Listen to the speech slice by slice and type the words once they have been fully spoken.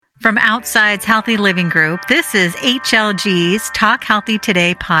From Outside's Healthy Living Group, this is HLG's Talk Healthy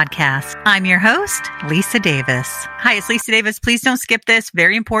Today podcast. I'm your host, Lisa Davis. Hi, it's Lisa Davis. Please don't skip this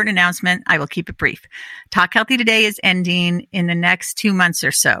very important announcement. I will keep it brief. Talk Healthy Today is ending in the next 2 months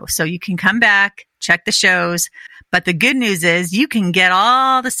or so. So you can come back, check the shows. But the good news is you can get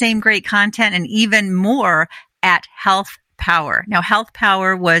all the same great content and even more at Health Power. Now, Health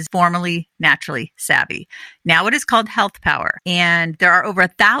Power was formerly Naturally Savvy. Now it is called Health Power. And there are over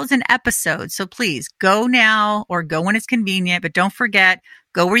 1,000 episodes. So please go now or go when it's convenient. But don't forget,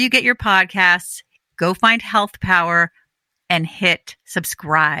 go where you get your podcasts, go find Health Power and hit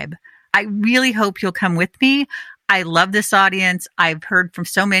subscribe. I really hope you'll come with me. I love this audience. I've heard from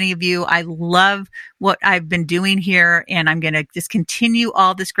so many of you. I love what I've been doing here. And I'm going to just continue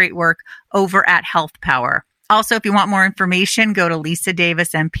all this great work over at Health Power. Also, if you want more information, go to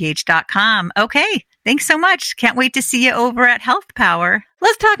lisadavismph.com. Okay, thanks so much. Can't wait to see you over at Health Power.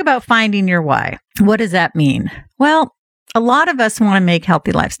 Let's talk about finding your why. What does that mean? Well, a lot of us want to make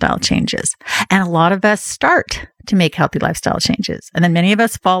healthy lifestyle changes, and a lot of us start to make healthy lifestyle changes. And then many of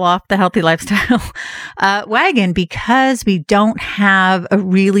us fall off the healthy lifestyle wagon because we don't have a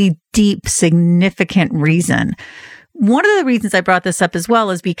really deep, significant reason. One of the reasons I brought this up as well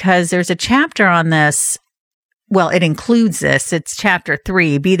is because there's a chapter on this. Well, it includes this. It's chapter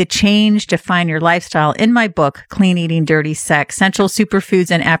 3, Be the Change, Define Your Lifestyle, in my book, Clean Eating, Dirty Sex, Essential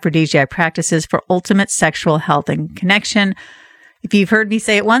Superfoods and Aphrodisiac Practices for Ultimate Sexual Health and Connection. If you've heard me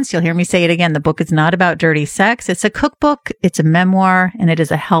say it once, you'll hear me say it again. The book is not about dirty sex. It's a cookbook, it's a memoir, and it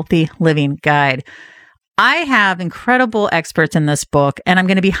is a healthy living guide. I have incredible experts in this book, and I'm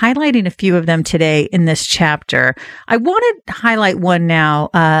going to be highlighting a few of them today in this chapter. I want to highlight one now.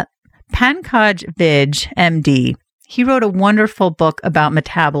 Pankaj Vij, MD, he wrote a wonderful book about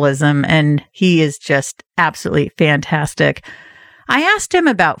metabolism, and he is just absolutely fantastic. I asked him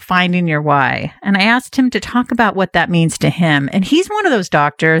about finding your why, and I asked him to talk about what that means to him. And he's one of those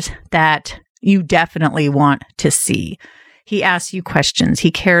doctors that you definitely want to see. He asks you questions.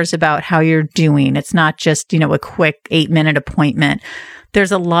 He cares about how you're doing. It's not just, a quick 8-minute appointment.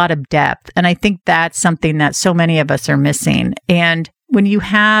 There's a lot of depth. And I think that's something that so many of us are missing. And when you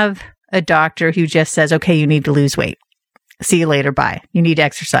have a doctor who just says, okay, you need to lose weight. See you later. Bye. You need to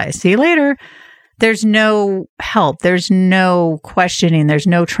exercise. See you later. There's no help. There's no questioning. There's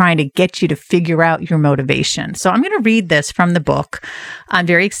no trying to get you to figure out your motivation. So I'm going to read this from the book. I'm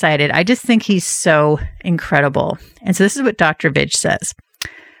very excited. I just think he's so incredible. And so this is what Dr. Vij says.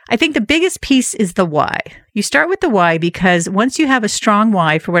 I think the biggest piece is the why. You start with the why because once you have a strong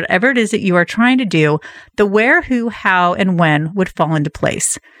why for whatever it is that you are trying to do, the where, who, how, and when would fall into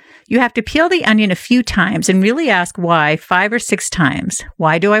place. You have to peel the onion a few times and really ask why 5 or 6 times.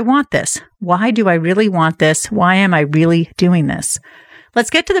 Why do I want this? Why do I really want this? Why am I really doing this? Let's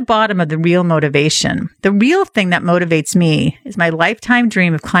get to the bottom of the real motivation. The real thing that motivates me is my lifetime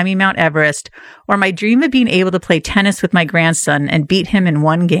dream of climbing Mount Everest or my dream of being able to play tennis with my grandson and beat him in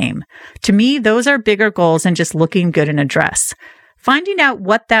one game. To me, those are bigger goals than just looking good in a dress. Finding out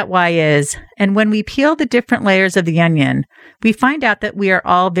what that why is, and when we peel the different layers of the onion, we find out that we are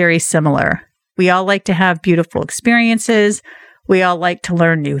all very similar. We all like to have beautiful experiences. We all like to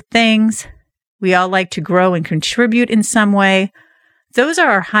learn new things. We all like to grow and contribute in some way. Those are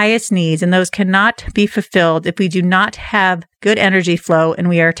our highest needs, and those cannot be fulfilled if we do not have good energy flow and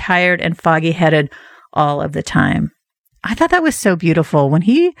we are tired and foggy-headed all of the time. I thought that was so beautiful when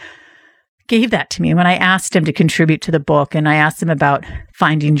he gave that to me, when I asked him to contribute to the book and I asked him about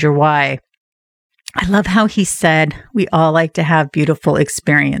finding your why. I love how he said we all like to have beautiful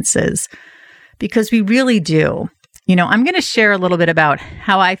experiences because we really do. I'm going to share a little bit about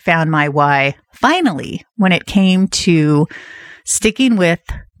how I found my why finally when it came to sticking with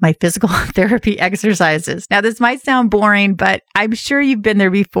my physical therapy exercises. Now, this might sound boring, but I'm sure you've been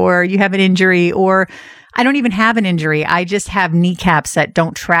there before. You have an injury, or I don't even have an injury. I just have kneecaps that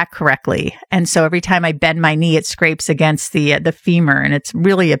don't track correctly. And so every time I bend my knee, it scrapes against the femur, and it's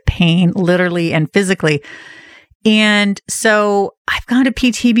really a pain, literally and physically. And so I've gone to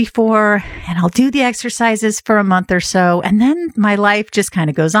PT before, and I'll do the exercises for a month or so, and then my life just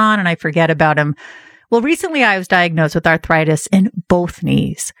kind of goes on and I forget about them. Well, recently I was diagnosed with arthritis in both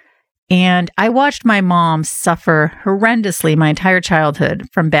knees, and I watched my mom suffer horrendously my entire childhood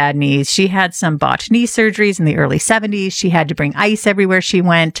from bad knees. She had some botched knee surgeries in the early 70s. She had to bring ice everywhere she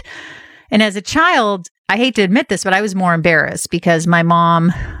went. And as a child, I hate to admit this, but I was more embarrassed because my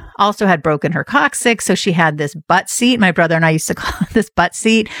mom also had broken her coccyx. So she had this butt seat. My brother and I used to call it this butt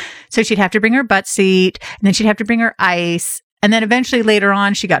seat. So she'd have to bring her butt seat, and then she'd have to bring her ice. And then eventually later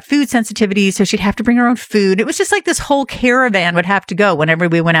on, she got food sensitivity, so she'd have to bring her own food. It was just like this whole caravan would have to go whenever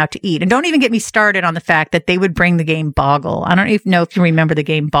we went out to eat. And don't even get me started on the fact that they would bring the game Boggle. I don't even know if you remember the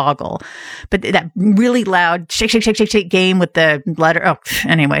game Boggle, but that really loud shake, shake, shake, shake, shake game with the letter. Oh,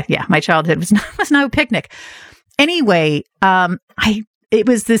 anyway, yeah, my childhood was no picnic. Anyway, it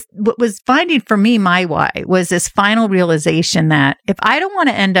was this, what was finding for me my why was this final realization that if I don't want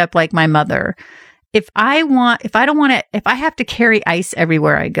to end up like my mother, if I have to carry ice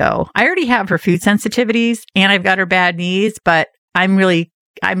everywhere I go, I already have her food sensitivities and I've got her bad knees, but I'm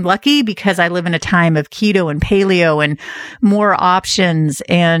lucky because I live in a time of keto and paleo and more options.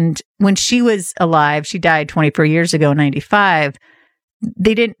 And when she was alive, she died 24 years ago, 95.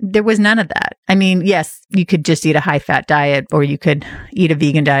 There was none of that. I mean, yes, you could just eat a high fat diet or you could eat a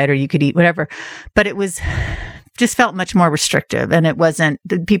vegan diet or you could eat whatever, but it was just felt much more restrictive, and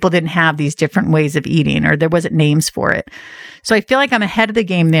people didn't have these different ways of eating, or there wasn't names for it. So I feel like I'm ahead of the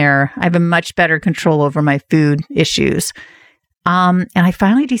game there. I have a much better control over my food issues. And I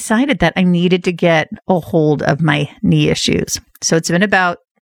finally decided that I needed to get a hold of my knee issues. So it's been about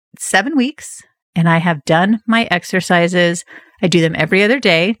 7 weeks and I have done my exercises. I do them every other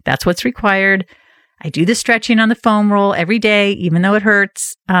day. That's what's required. I do the stretching on the foam roll every day, even though it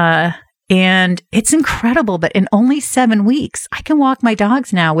hurts. And it's incredible, but in only 7 weeks, I can walk my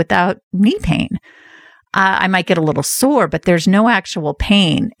dogs now without knee pain. I might get a little sore, but there's no actual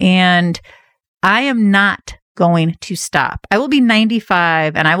pain. And I am not going to stop. I will be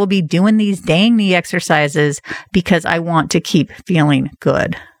 95 and I will be doing these dang knee exercises because I want to keep feeling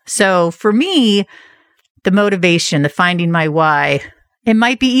good. So for me, the motivation, the finding my why, it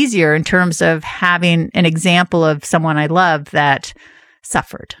might be easier in terms of having an example of someone I love that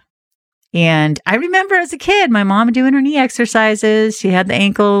suffered. And I remember as a kid, my mom doing her knee exercises. She had the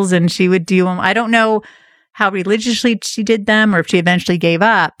ankles and she would do them. I don't know how religiously she did them or if she eventually gave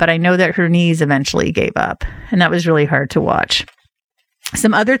up, but I know that her knees eventually gave up. And that was really hard to watch.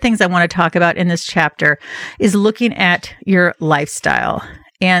 Some other things I want to talk about in this chapter is looking at your lifestyle.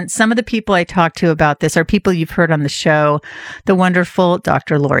 And some of the people I talk to about this are people you've heard on the show, the wonderful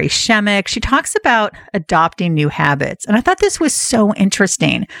Dr. Lori Shemek. She talks about adopting new habits. And I thought this was so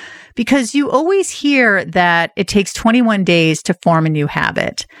interesting because you always hear that it takes 21 days to form a new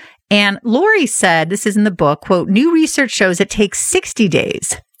habit. And Lori said, this is in the book, quote, new research shows it takes 60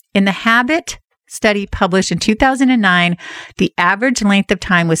 days. In the Habit study published in 2009, the average length of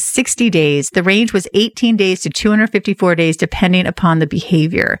time was 60 days. The range was 18 days to 254 days, depending upon the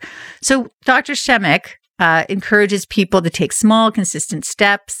behavior. So Dr. Shemek encourages people to take small, consistent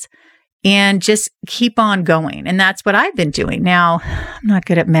steps and just keep on going. And that's what I've been doing. Now, I'm not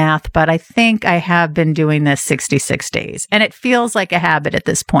good at math, but I think I have been doing this 66 days. And it feels like a habit at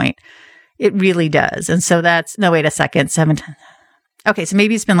this point. It really does. And so wait a second, 17. Okay, so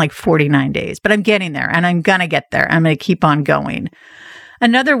maybe it's been like 49 days, but I'm getting there and I'm going to get there. I'm going to keep on going.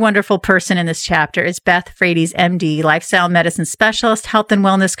 Another wonderful person in this chapter is Beth Frades, MD, lifestyle medicine specialist, health and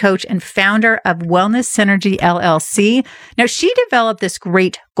wellness coach, and founder of Wellness Synergy LLC. Now, she developed this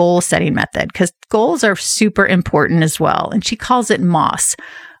great goal setting method because goals are super important as well. And she calls it MOS,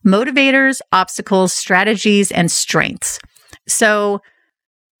 motivators, obstacles, strategies, and strengths. So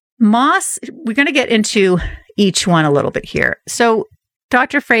MOS, we're going to get into each one a little bit here. So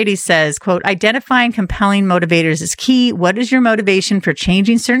Dr. Frades says, quote, identifying compelling motivators is key. What is your motivation for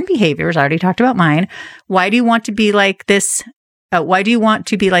changing certain behaviors? I already talked about mine. Why do you want to be like this? Why do you want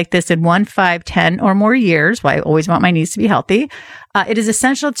to be like this in 1, 5, 10 or more years? Why I always want my knees to be healthy. It is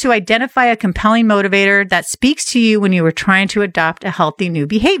essential to identify a compelling motivator that speaks to you when you are trying to adopt a healthy new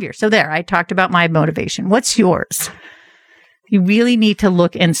behavior. So there, I talked about my motivation. What's yours? You really need to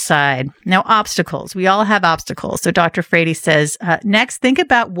look inside. Now, obstacles. We all have obstacles. So Dr. Frades says, next, think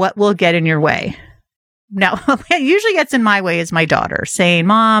about what will get in your way. Now, what usually gets in my way is my daughter saying,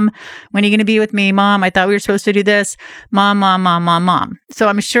 Mom, when are you going to be with me? Mom, I thought we were supposed to do this. Mom. So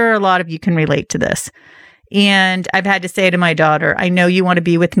I'm sure a lot of you can relate to this. And I've had to say to my daughter, I know you want to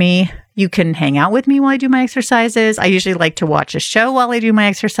be with me. You can hang out with me while I do my exercises. I usually like to watch a show while I do my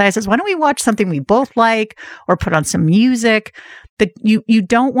exercises. Why don't we watch something we both like or put on some music? But you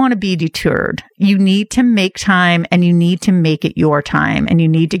don't want to be deterred. You need to make time and you need to make it your time and you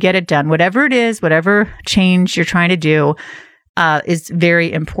need to get it done. Whatever it is, whatever change you're trying to do is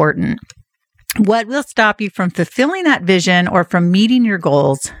very important. What will stop you from fulfilling that vision or from meeting your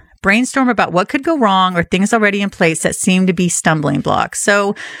goals? Brainstorm about what could go wrong or things already in place that seem to be stumbling blocks.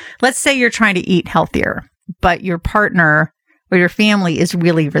 So let's say you're trying to eat healthier, but your partner or your family is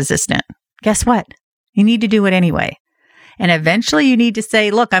really resistant. Guess what? You need to do it anyway. And eventually you need to say,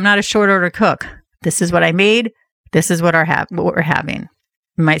 look, I'm not a short order cook. This is what I made. This is what we're having.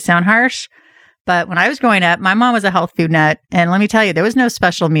 It might sound harsh, but when I was growing up, my mom was a health food nut. And let me tell you, there was no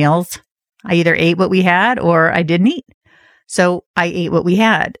special meals. I either ate what we had or I didn't eat. So I ate what we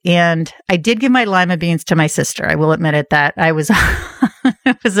had. And I did give my lima beans to my sister. I will admit it that I was,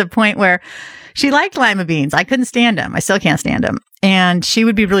 it was a point where she liked lima beans. I couldn't stand them. I still can't stand them. And she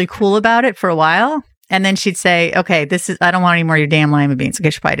would be really cool about it for a while. And then she'd say, okay, I don't want any more of your damn lima beans. I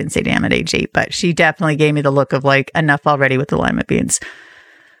guess she probably didn't say damn at age 8, but she definitely gave me the look of like, enough already with the lima beans.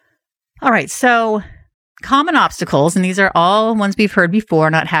 All right. So common obstacles, and these are all ones we've heard before: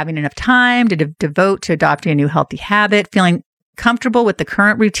 not having enough time to devote to adopting a new healthy habit, feeling comfortable with the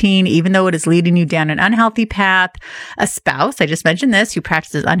current routine, even though it is leading you down an unhealthy path, a spouse, I just mentioned this, who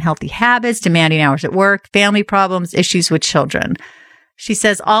practices unhealthy habits, demanding hours at work, family problems, issues with children. She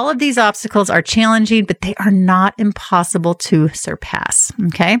says all of these obstacles are challenging, but they are not impossible to surpass.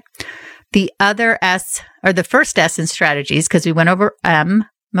 Okay. The other S, or the first S in strategies, because we went over M,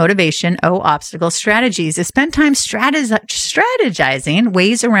 motivation, O, obstacles, strategies, is spend time strategizing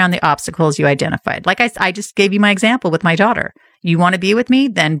ways around the obstacles you identified. Like I just gave you my example with my daughter. You want to be with me?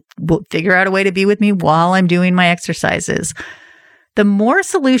 Then we'll figure out a way to be with me while I'm doing my exercises. The more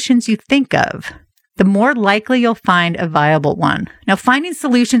solutions you think of, the more likely you'll find a viable one. Now, finding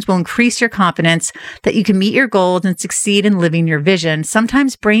solutions will increase your confidence that you can meet your goals and succeed in living your vision.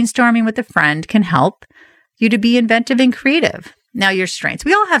 Sometimes brainstorming with a friend can help you to be inventive and creative. Now, your strengths.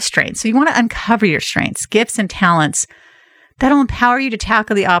 We all have strengths. So you want to uncover your strengths, gifts, and talents that'll empower you to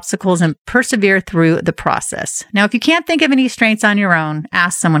tackle the obstacles and persevere through the process. Now, if you can't think of any strengths on your own,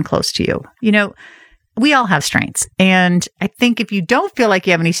 ask someone close to you. You know, we all have strengths. And I think if you don't feel like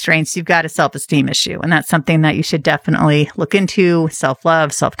you have any strengths, you've got a self-esteem issue. And that's something that you should definitely look into: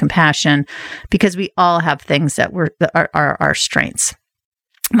 self-love, self-compassion, because we all have things that are our strengths.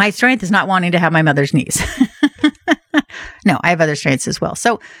 My strength is not wanting to have my mother's knees. No, I have other strengths as well.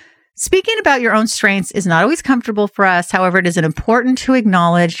 So speaking about your own strengths is not always comfortable for us. However, it is important to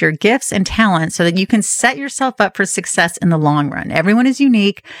acknowledge your gifts and talents so that you can set yourself up for success in the long run. Everyone is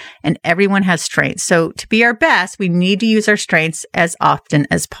unique and everyone has strengths. So to be our best, we need to use our strengths as often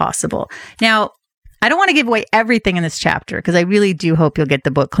as possible. Now, I don't want to give away everything in this chapter because I really do hope you'll get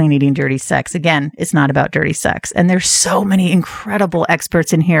the book, Clean Eating, Dirty Sex. Again, it's not about dirty sex. And there's so many incredible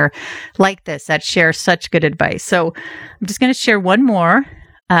experts in here like this that share such good advice. So I'm just going to share one more,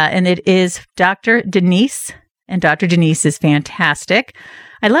 and it is Dr. Denise. And Dr. Denise is fantastic.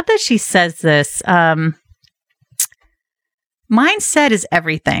 I love that she says this. Mindset is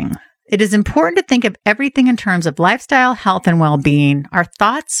everything. It is important to think of everything in terms of lifestyle, health, and well-being. Our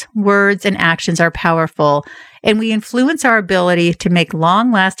thoughts, words, and actions are powerful, and we influence our ability to make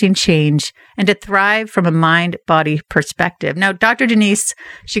long-lasting change and to thrive from a mind-body perspective. Now, Dr. Denise,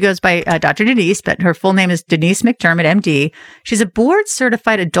 she goes by Dr. Denise, but her full name is Denise McDermott, MD. She's a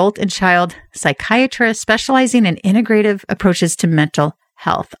board-certified adult and child psychiatrist specializing in integrative approaches to mental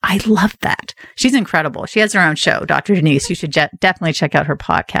health. I love that. She's incredible. She has her own show, Dr. Denise. You should definitely check out her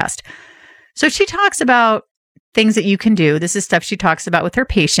podcast. So she talks about things that you can do. This is stuff she talks about with her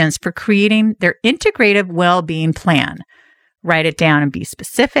patients for creating their integrative well-being plan. Write it down and be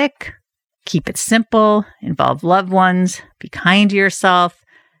specific. Keep it simple. Involve loved ones. Be kind to yourself.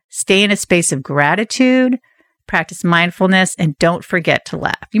 Stay in a space of gratitude. Practice mindfulness, and don't forget to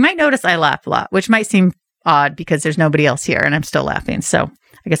laugh. You might notice I laugh a lot, which might seem odd because there's nobody else here and I'm still laughing. So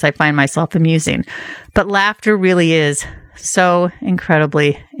I guess I find myself amusing. But laughter really is so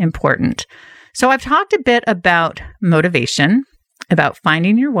incredibly important. So I've talked a bit about motivation, about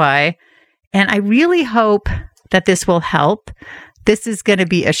finding your why, and I really hope that this will help. This is going to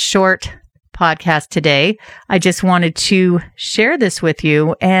be a short podcast today. I just wanted to share this with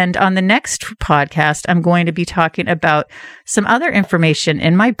you. And on the next podcast, I'm going to be talking about some other information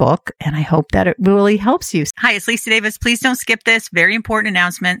in my book, and I hope that it really helps you. Hi, it's Lisa Davis. Please don't skip this very important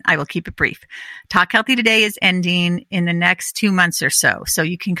announcement. I will keep it brief. Talk Healthy Today is ending in the next 2 months or so. So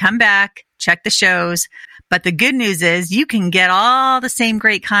you can come back, check the shows. But the good news is you can get all the same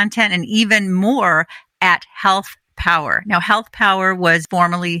great content and even more at Health Power. Now, Health Power was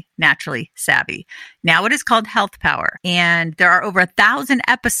formerly Naturally Savvy. Now it is called Health Power. And there are over 1,000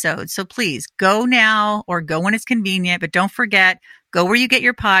 episodes. So please go now or go when it's convenient. But don't forget, go where you get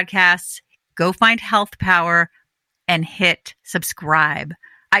your podcasts, go find Health Power and hit subscribe.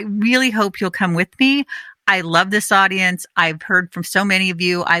 I really hope you'll come with me. I love this audience. I've heard from so many of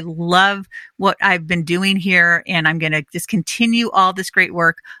you. I love what I've been doing here. And I'm going to just continue all this great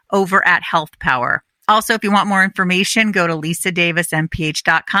work over at Health Power. Also, if you want more information, go to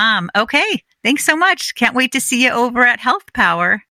lisadavismph.com. Okay, thanks so much. Can't wait to see you over at Health Power.